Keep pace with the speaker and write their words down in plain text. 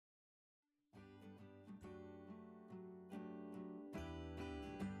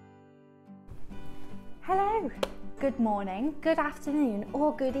Hello, good morning, good afternoon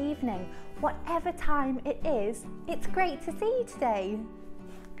or good evening. Whatever time it is, it's great to see you today.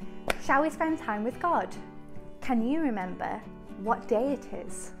 Shall we spend time with God? Can you remember what day it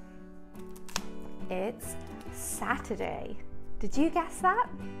is? It's Saturday. Did you guess that?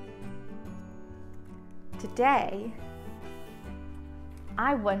 Today,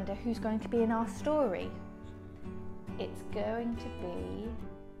 I wonder who's going to be in our story. It's going to be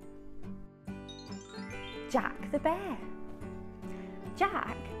Jack the bear.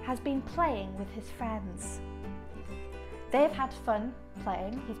 Jack has been playing with his friends. They've had fun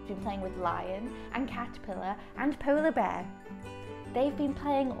playing. He's been playing with lion and caterpillar and polar bear. They've been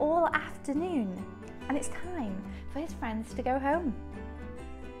playing all afternoon and it's time for his friends to go home.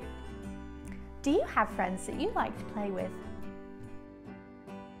 Do you have friends that you like to play with?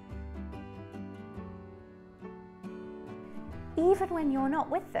 Even when you're not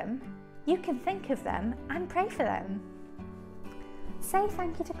with them, you can think of them and pray for them. Say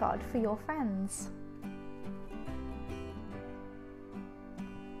thank you to God for your friends.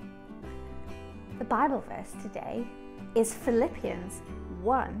 The Bible verse today is Philippians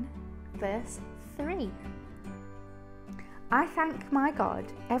 1 verse 3. I thank my God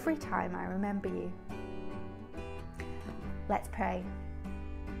every time I remember you. Let's pray.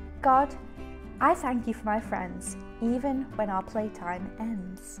 God, I thank you for my friends, even when our playtime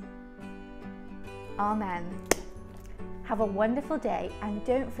ends. Amen. Have a wonderful day and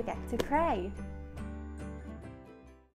don't forget to pray.